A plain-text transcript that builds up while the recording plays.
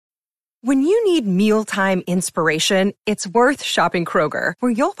When you need mealtime inspiration, it's worth shopping Kroger,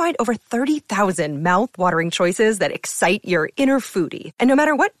 where you'll find over 30,000 mouth-watering choices that excite your inner foodie. And no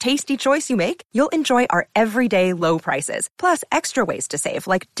matter what tasty choice you make, you'll enjoy our everyday low prices, plus extra ways to save,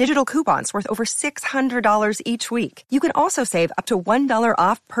 like digital coupons worth over $600 each week. You can also save up to $1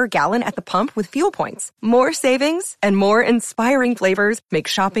 off per gallon at the pump with fuel points. More savings and more inspiring flavors make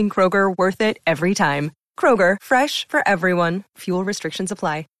shopping Kroger worth it every time. Kroger, fresh for everyone. Fuel restrictions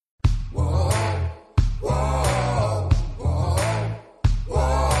apply.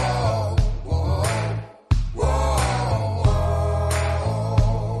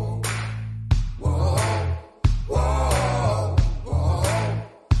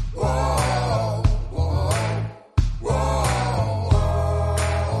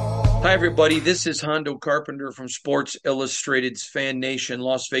 Hi, everybody. This is Hondo Carpenter from Sports Illustrated's Fan Nation,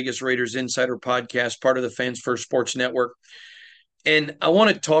 Las Vegas Raiders Insider Podcast, part of the Fans First Sports Network. And I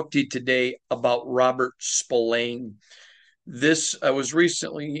want to talk to you today about Robert Spillane. I was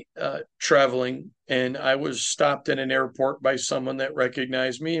recently traveling, and I was stopped in an airport by someone that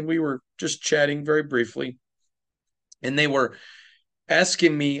recognized me, and we were just chatting very briefly. And they were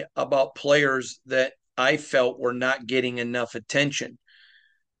asking me about players that I felt were not getting enough attention.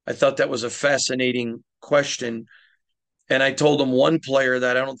 I thought that was a fascinating question. And I told them one player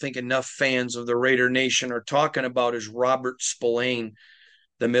that I don't think enough fans of the Raider Nation are talking about is Robert Spillane,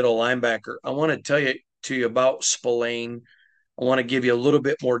 the middle linebacker. I want to tell you about Spillane. I want to give you a little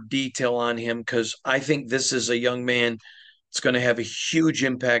bit more detail on him because I think this is a young man that's going to have a huge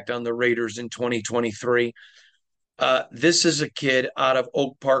impact on the Raiders in 2023. This is a kid out of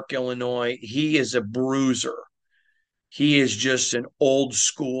Oak Park, Illinois. He is a bruiser. He is just an old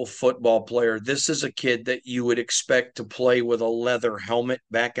school football player. This is a kid that you would expect to play with a leather helmet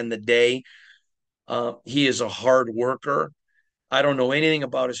back in the day. He is a hard worker. I don't know anything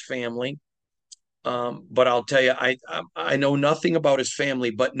about his family, but I'll tell you, I know nothing about his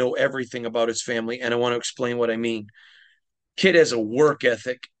family, but know everything about his family, and I want to explain what I mean. Kid has a work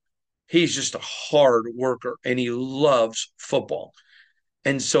ethic. He's just a hard worker, and he loves football.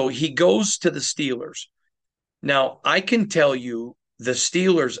 And so he goes to the Steelers. Now, I can tell you the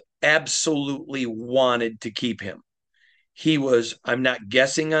Steelers absolutely wanted to keep him. I'm not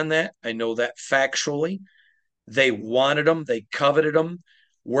guessing on that. I know that factually. They wanted him, they coveted him.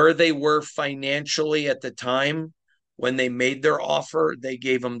 Where they were financially at the time when they made their offer, they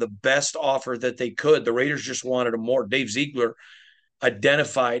gave him the best offer that they could. The Raiders just wanted him more. Dave Ziegler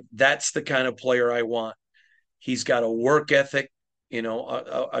identified that's the kind of player I want. He's got a work ethic,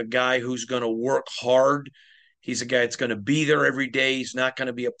 a guy who's going to work hard. He's a guy that's going to be there every day. He's not going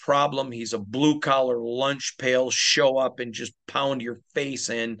to be a problem. He's a blue-collar lunch pail, show up and just pound your face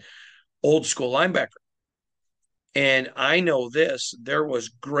in, old school linebacker. And I know there was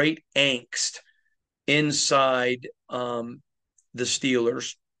great angst inside the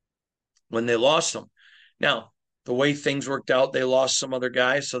Steelers when they lost him. Now, the way things worked out, they lost some other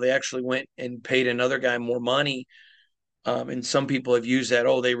guys, so they actually went and paid another guy more money. And some people have used that,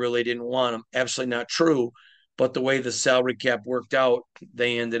 they really didn't want him. Absolutely not true. But the way the salary cap worked out,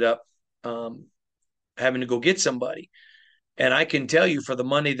 they ended up having to go get somebody. And I can tell you for the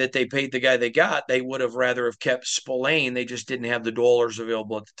money that they paid the guy they got, they would have rather have kept Spillane. They just didn't have the dollars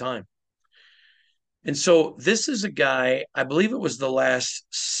available at the time. And so this is a guy, I believe it was the last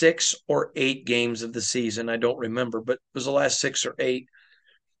 6 or 8 games of the season. I don't remember, but it was the last 6 or 8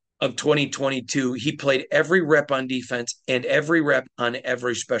 of 2022. He played every rep on defense and every rep on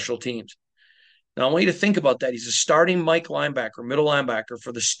every special teams. Now, I want you to think about that. He's a starting Mike linebacker, middle linebacker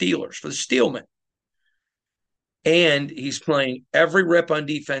for the Steelers, for the Steelmen. And he's playing every rep on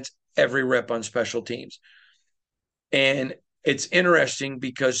defense, every rep on special teams. And it's interesting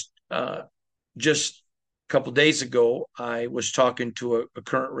because just a couple days ago, I was talking to a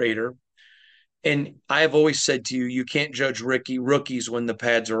current Raider. And I've always said to you, you can't judge rookies when the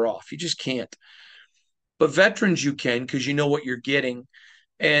pads are off. You just can't. But veterans you can because you know what you're getting.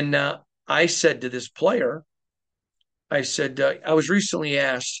 And I said to this player, I was recently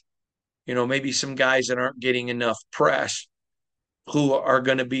asked, maybe some guys that aren't getting enough press who are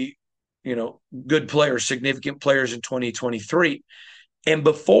going to be, good players, significant players in 2023. And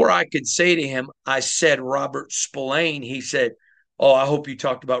before I could say to him, I said Robert Spillane. He said, "Oh, I hope you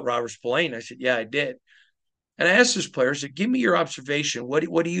talked about Robert Spillane." I said, "Yeah, I did." And I asked this player, I said, "Give me your observation.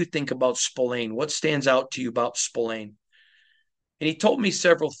 What do you think about Spillane? What stands out to you about Spillane?" And he told me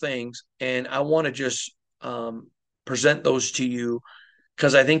several things, and I want to just present those to you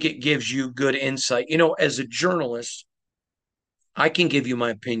because I think it gives you good insight. As a journalist, I can give you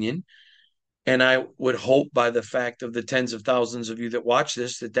my opinion, And I would hope by the fact of the tens of thousands of you that watch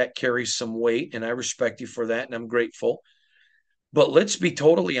this, that carries some weight. And I respect you for that. And I'm grateful. But let's be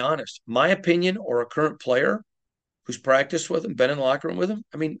totally honest. My opinion or a current player who's practiced with him, been in the locker room with him,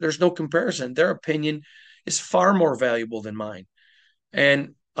 I mean, there's no comparison. Their opinion is far more valuable than mine.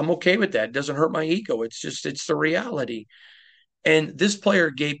 And I'm okay with that. It doesn't hurt my ego. It's the reality. And this player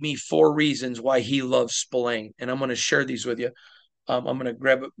gave me 4 reasons why he loves Spillane. And I'm going to share these with you. I'm going to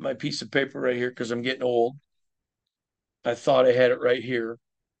grab my piece of paper right here because I'm getting old. I thought I had it right here.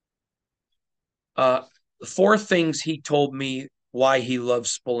 Uh, 4 things he told me why he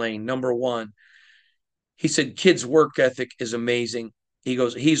loves Spillane. Number one, he said, kids' work ethic is amazing. He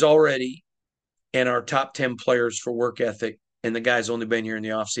goes, he's already in our top 10 players for work ethic, and the guy's only been here in the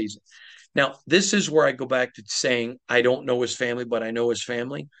offseason. Now, this is where I go back to saying I don't know his family, but I know his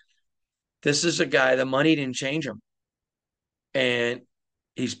family. This is a guy, the money didn't change him. And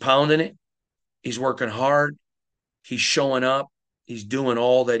he's pounding it. He's working hard. He's showing up. He's doing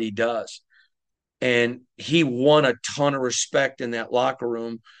all that he does. And he won a ton of respect in that locker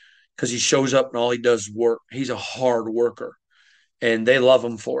room because he shows up and all he does is work. He's a hard worker and they love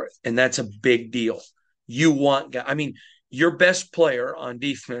him for it. And that's a big deal. You want, I mean, your best player on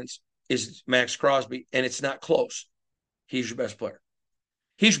defense is Max Crosby, and it's not close. He's your best player.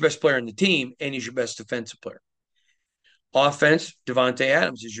 He's your best player in the team, and he's your best defensive player. Offense, Devontae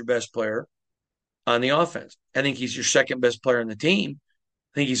Adams is your best player on the offense. I think he's your second best player on the team.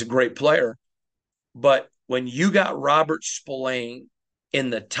 I think he's a great player. But when you got Robert Spillane in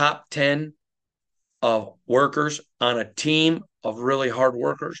the top 10 of workers on a team of really hard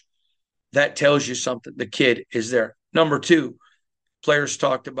workers, that tells you something. The kid is there. Number two, players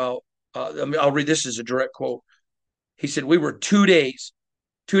talked about, I'll read this as a direct quote. He said, we were 2 days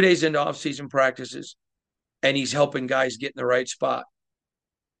into off-season practices, and he's helping guys get in the right spot.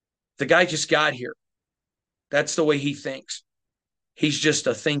 The guy just got here. That's the way he thinks. He's just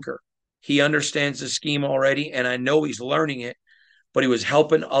a thinker. He understands the scheme already, and I know he's learning it, but he was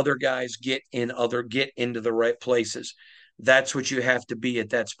helping other guys get into the right places. That's what you have to be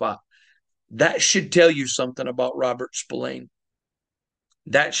at that spot. That should tell you something about Robert Spillane.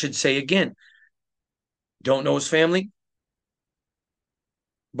 That should say again, don't know his family,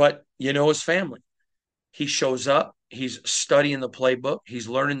 but you know his family. He shows up, he's studying the playbook, he's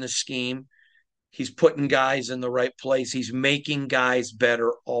learning the scheme, he's putting guys in the right place, he's making guys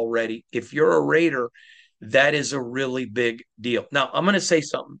better already. If you're a Raider, that is a really big deal. Now, I'm going to say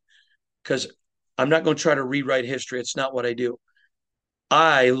something because I'm not going to try to rewrite history. It's not what I do.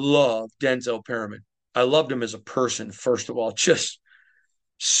 I love Denzel Perriman. I loved him as a person, first of all, just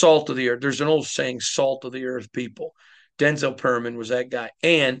salt of the earth. There's an old saying, salt of the earth people. Denzel Perriman was that guy.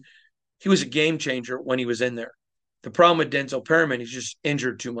 And he was a game changer when he was in there. The problem with Denzel Perriman, he's just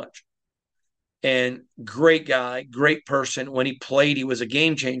injured too much. And great guy, great person. When he played, he was a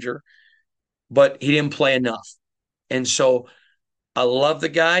game changer, but he didn't play enough. And so I love the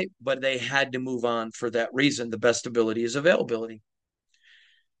guy, but they had to move on for that reason. The best ability is availability.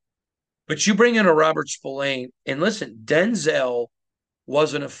 But you bring in a Robert Spillane, and listen, Denzel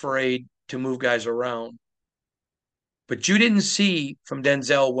wasn't afraid to move guys around. But you didn't see from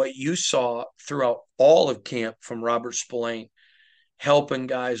Denzel what you saw throughout all of camp from Robert Spillane, helping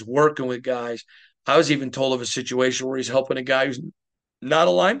guys, working with guys. I was even told of a situation where he's helping a guy who's not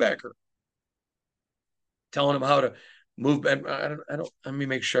a linebacker, telling him how to move. Let me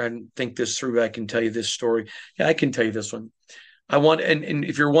make sure I think this through. I can tell you this story. Yeah, I can tell you this one. And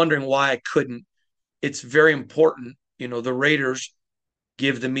if you're wondering why I couldn't, it's very important. You know, the Raiders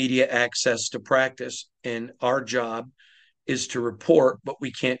give the media access to practice, and our job is to report, but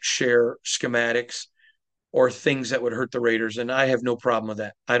we can't share schematics or things that would hurt the Raiders. And I have no problem with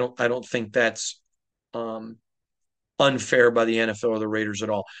that. I don't think that's unfair by the NFL or the Raiders at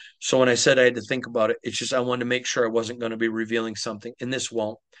all. So when I said I had to think about it, it's just I wanted to make sure I wasn't going to be revealing something, and this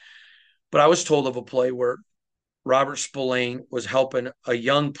won't. But I was told of a play where Robert Spillane was helping a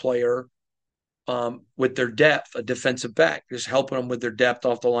young player with their depth, a defensive back, just helping them with their depth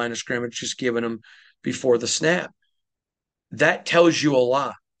off the line of scrimmage, just giving them before the snap. That tells you a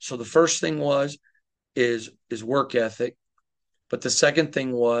lot. So the first thing is work ethic, but the second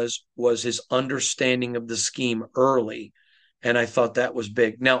thing was his understanding of the scheme early, and I thought that was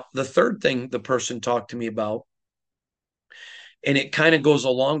big. Now, the third thing the person talked to me about, and it kind of goes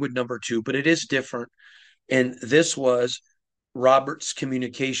along with number two, but it is different, and this was Robert's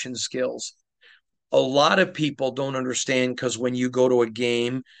communication skills. A lot of people don't understand because when you go to a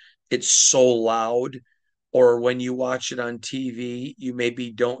game, it's so loud, or when you watch it on TV, you maybe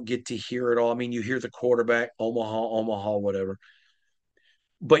don't get to hear it all. I mean, you hear the quarterback, Omaha, Omaha, whatever.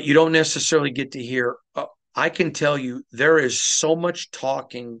 but you don't necessarily get to hear. I can tell you there is so much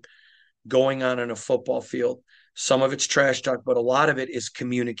talking going on in a football field. Some of it's trash talk, but a lot of it is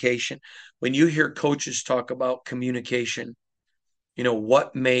communication. When you hear coaches talk about communication,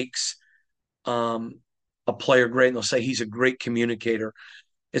 what makes um, a player great, and they'll say he's a great communicator.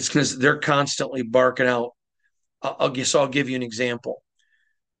 It's because they're constantly barking out. I'll give you an example.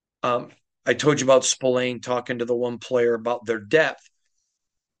 Um, I told you about Spillane talking to the one player about their depth,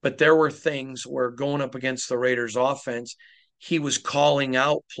 but there were things where going up against the Raiders offense, he was calling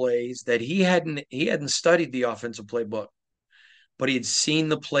out plays that he hadn't studied the offensive playbook, but he had seen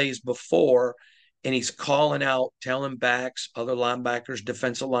the plays before, and he's calling out, telling backs, other linebackers,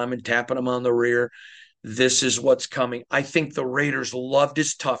 defensive linemen, tapping them on the rear. This is what's coming. I think the Raiders loved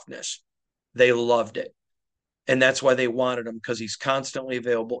his toughness. They loved it. And that's why they wanted him, because he's constantly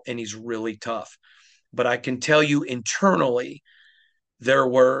available and he's really tough. But I can tell you internally, there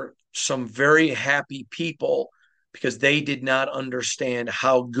were some very happy people because they did not understand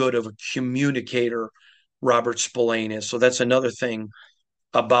how good of a communicator Robert Spillane is. So that's another thing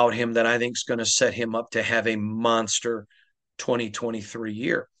about him that I think is going to set him up to have a monster 2023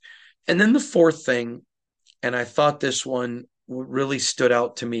 year. And then the fourth thing, and I thought this one really stood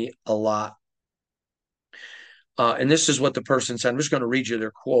out to me a lot. And this is what the person said. I'm just going to read you their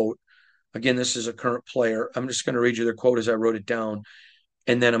quote. Again, this is a current player. I'm just going to read you their quote as I wrote it down,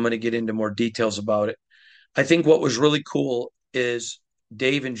 and then I'm going to get into more details about it. I think what was really cool is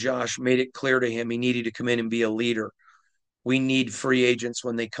Dave and Josh made it clear to him he needed to come in and be a leader. We need free agents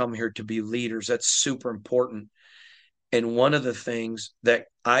when they come here to be leaders. That's super important. And one of the things that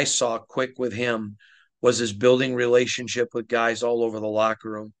I saw quick with him was his building relationship with guys all over the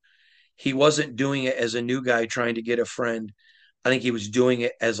locker room. He wasn't doing it as a new guy trying to get a friend. I think he was doing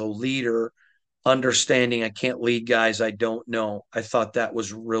it as a leader, understanding I can't lead guys I don't know. I thought that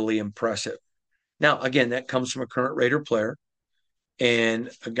was really impressive. Now, again, that comes from a current Raider player and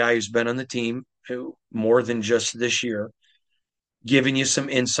a guy who's been on the team more than just this year, giving you some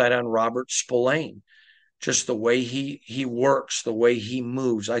insight on Robert Spillane, just the way he works, the way he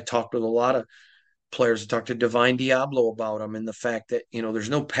moves. I talked with a lot of players. I talked to Divine Diablo about him and the fact that, there's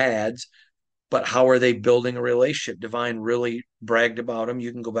no pads, but how are they building a relationship? Divine really bragged about him.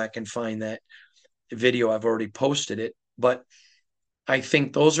 You can go back and find that video. I've already posted it. But I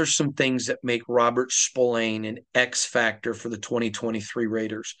think those are some things that make Robert Spillane an X factor for the 2023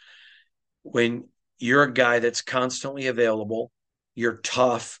 Raiders. When you're a guy that's constantly available, you're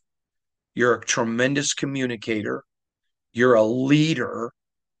tough, you're a tremendous communicator, you're a leader,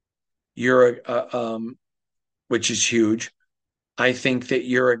 which is huge. I think that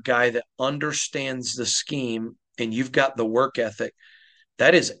you're a guy that understands the scheme and you've got the work ethic.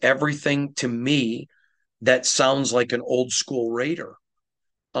 That is everything to me that sounds like an old school Raider.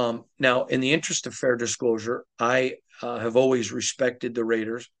 Now, in the interest of fair disclosure, I have always respected the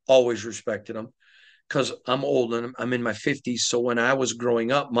Raiders, always respected them, because I'm old and I'm in my 50s. So when I was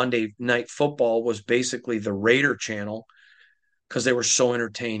growing up, Monday Night Football was basically the Raider channel because they were so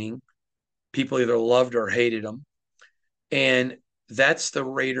entertaining. People either loved or hated them. And that's the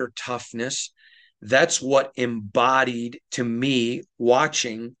Raider toughness. That's what embodied to me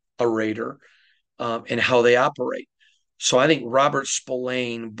watching a Raider and how they operate. So I think Robert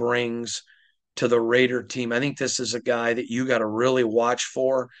Spillane brings to the Raider team. I think this is a guy that you got to really watch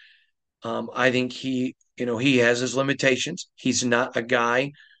for. I think he has his limitations. He's not a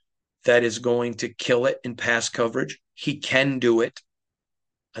guy that is going to kill it in pass coverage. He can do it.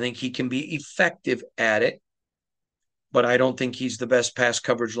 I think he can be effective at it, but I don't think he's the best pass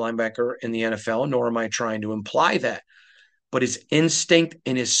coverage linebacker in the NFL, nor am I trying to imply that. But his instinct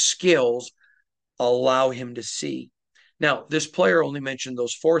and his skills allow him to see. Now, this player only mentioned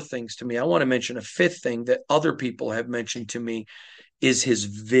those four things to me. I want to mention a fifth thing that other people have mentioned to me is his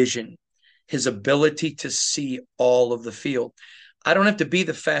vision, his ability to see all of the field. I don't have to be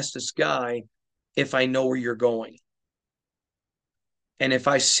the fastest guy if I know where you're going. And if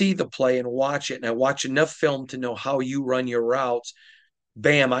I see the play and watch it, and I watch enough film to know how you run your routes,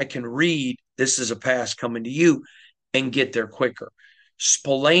 bam, I can read this is a pass coming to you and get there quicker.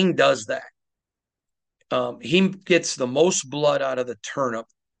 Spillane does that. He gets the most blood out of the turnip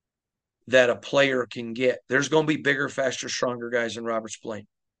that a player can get. There's going to be bigger, faster, stronger guys than Robert Spillane.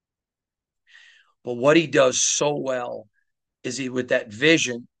 But what he does so well is with that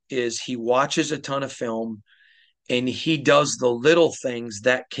vision is he watches a ton of film and he does the little things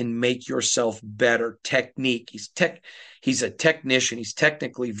that can make yourself better. Technique. He's a technician. He's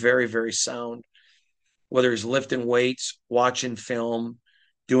technically very, very sound. Whether he's lifting weights, watching film,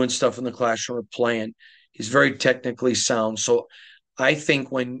 doing stuff in the classroom, or playing, he's very technically sound. So I think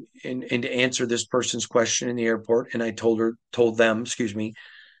and to answer this person's question in the airport, and I told them, excuse me,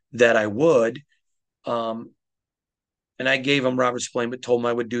 that I would, um, and I gave him Robert Spillane, but told him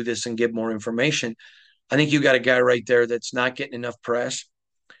I would do this and give more information. I think you got a guy right there that's not getting enough press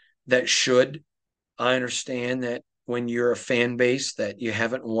that should. I understand that when you're a fan base that you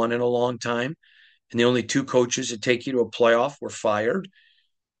haven't won in a long time, and the only two coaches that take you to a playoff were fired.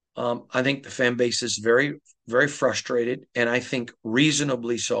 I think the fan base is very, very frustrated, and I think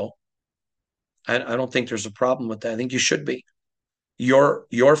reasonably so. I don't think there's a problem with that. I think you should be.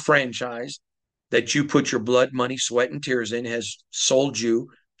 Your franchise that you put your blood, money, sweat, and tears in has sold you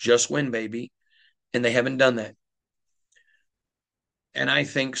just win, baby, and they haven't done that. And I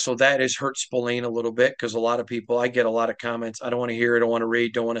think so that has hurt Spillane a little bit because a lot of people, I get a lot of comments. I don't want to hear, I don't want to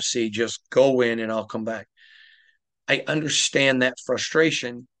read, don't want to see. Just go in and I'll come back. I understand that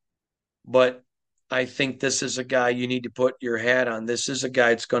frustration, but I think this is a guy you need to put your hat on. This is a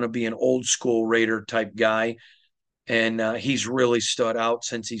guy that's going to be an old school Raider type guy. And he's really stood out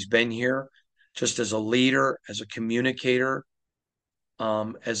since he's been here, just as a leader, as a communicator,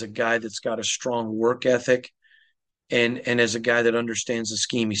 as a guy that's got a strong work ethic, and as a guy that understands the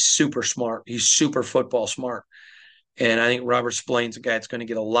scheme. He's super smart. He's super football smart. And I think Robert Spillane's a guy that's going to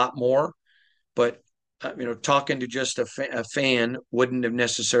get a lot more. But talking to just a fan wouldn't have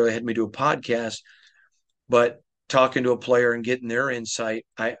necessarily had me do a podcast. But talking to a player and getting their insight,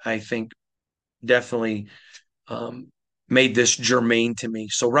 I think definitely made this germane to me.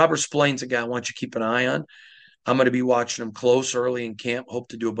 So Robert Spillane's a guy I want you to keep an eye on. I'm going to be watching him close early in camp. Hope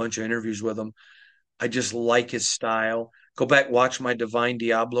to do a bunch of interviews with him. I just like his style. Go back, watch my Divine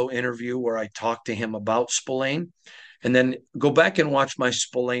Diablo interview where I talked to him about Spillane. And then go back and watch my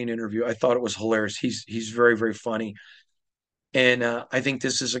Spillane interview. I thought it was hilarious. He's very, very funny. And I think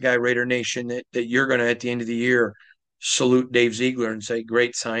this is a guy, Raider Nation, that you're going to, at the end of the year, salute Dave Ziegler and say,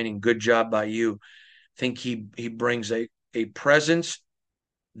 great signing. Good job by you. I think he brings a presence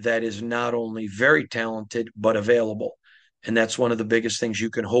that is not only very talented, but available. And that's one of the biggest things you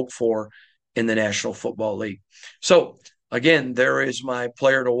can hope for in the National Football League. So, again, there is my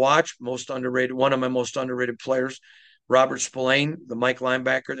player to watch, most underrated, one of my most underrated players, Robert Spillane, the Mike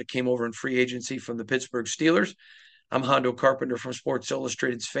linebacker that came over in free agency from the Pittsburgh Steelers. I'm Hondo Carpenter from Sports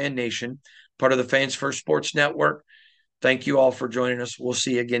Illustrated's Fan Nation, part of the Fans First Sports Network. Thank you all for joining us. We'll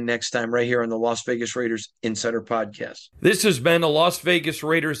see you again next time right here on the Las Vegas Raiders Insider Podcast. This has been a Las Vegas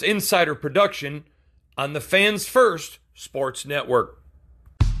Raiders Insider production on the Fans First Sports Network.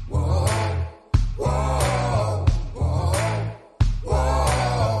 Whoa.